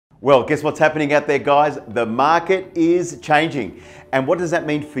Well, guess what's happening out there, guys? The market is changing. And what does that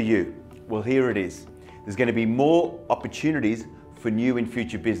mean for you? Well, here it is. There's going to be more opportunities for new and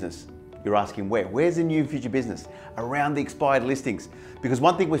future business. You're asking where? Where's the new and future business? Around the expired listings. Because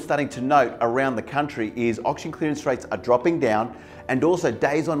one thing we're starting to note around the country is auction clearance rates are dropping down and also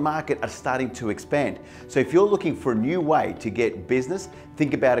days on market are starting to expand. So if you're looking for a new way to get business,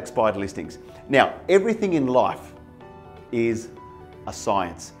 think about expired listings. Now, everything in life is a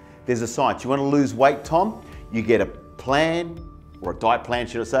science. There's a science. You want to lose weight, Tom? You get a plan, or a diet plan,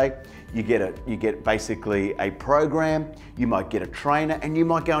 should I say. You get basically a program, you might get a trainer, and you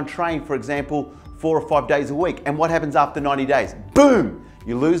might go and train, for example, 4 or 5 days a week. And what happens after 90 days? Boom!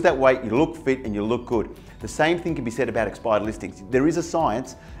 You lose that weight, you look fit, and you look good. The same thing can be said about expired listings. There is a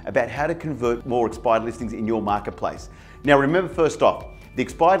science about how to convert more expired listings in your marketplace. Now remember, first off, the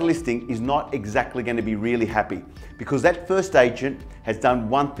expired listing is not exactly going to be really happy because that first agent has done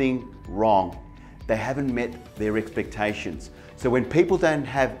one thing wrong. They haven't met their expectations. So when people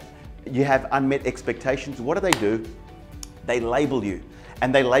you have unmet expectations, what do? They label you,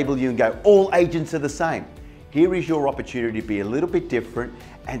 and they label you and go, all agents are the same. Here is your opportunity to be a little bit different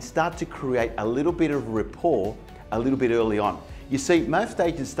and start to create a little bit of rapport a little bit early on. You see, most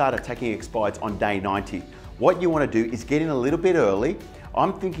agents start attacking expireds on day 90. What you want to do is get in a little bit early.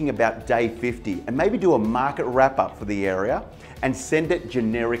 I'm thinking about day 50 and maybe do a market wrap up for the area and send it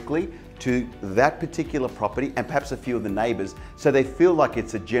generically to that particular property and perhaps a few of the neighbors so they feel like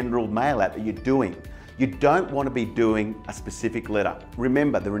it's a general mail out that you're doing. You don't want to be doing a specific letter.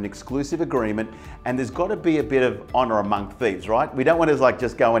 Remember, they're an exclusive agreement and there's got to be a bit of honor among thieves, right? We don't want to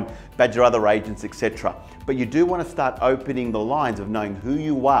just go and badger other agents, etc. But you do want to start opening the lines of knowing who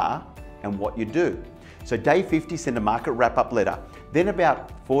you are and what you do. So day 50, send a market wrap up letter. Then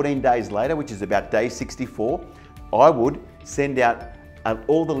about 14 days later, which is about day 64, I would send out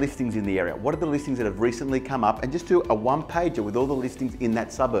all the listings in the area. What are the listings that have recently come up, and just do a one-pager with all the listings in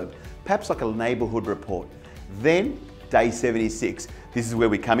that suburb, perhaps like a neighborhood report. Then day 76, this is where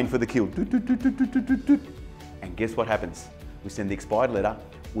we come in for the kill. And guess what happens? We send the expired letter,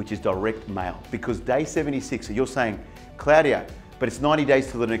 which is direct mail, because day 76, so you're saying, Claudio, but it's 90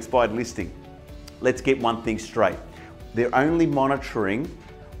 days till an expired listing. Let's get one thing straight. They're only monitoring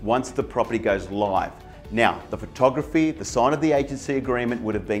once the property goes live. Now, the photography, the sign of the agency agreement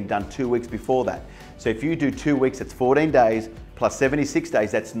would have been done 2 weeks before that. So if you do 2 weeks, that's 14 days, plus 76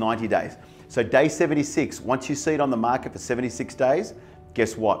 days, that's 90 days. So day 76, once you see it on the market for 76 days,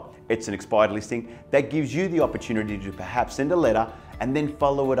 guess what? It's an expired listing. That gives you the opportunity to perhaps send a letter and then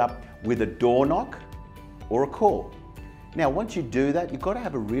follow it up with a door knock or a call. Now, once you do that, you've got to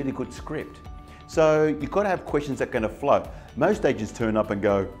have a really good script. So you've got to have questions that are going to flow. Most agents turn up and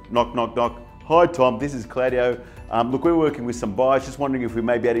go, knock, knock, knock. Hi Tom, this is Claudio. Look, we're working with some buyers, just wondering if we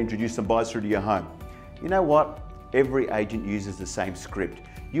may be able to introduce some buyers through to your home. You know what? Every agent uses the same script.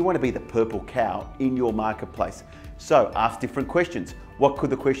 You want to be the purple cow in your marketplace. So ask different questions. What could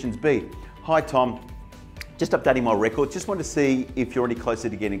the questions be? Hi Tom, just updating my records. Just want to see if you're any closer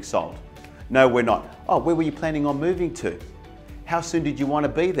to getting sold. No, we're not. Oh, where were you planning on moving to? How soon did you want to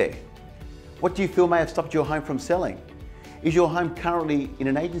be there? What do you feel may have stopped your home from selling? Is your home currently in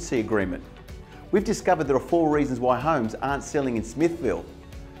an agency agreement? We've discovered there are 4 reasons why homes aren't selling in Smithville.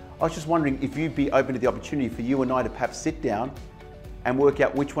 I was just wondering if you'd be open to the opportunity for you and I to perhaps sit down and work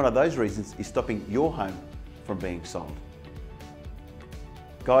out which one of those reasons is stopping your home from being sold.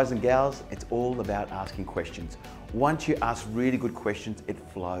 Guys and gals, it's all about asking questions. Once you ask really good questions, it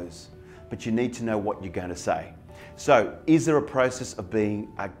flows, but you need to know what you're going to say. So, is there a process of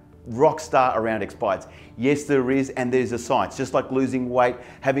being a rock star around expireds? Yes, there is, and there's a science. Just like losing weight,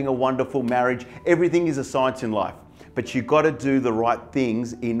 having a wonderful marriage, everything is a science in life. But you've got to do the right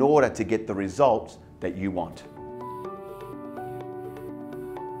things in order to get the results that you want.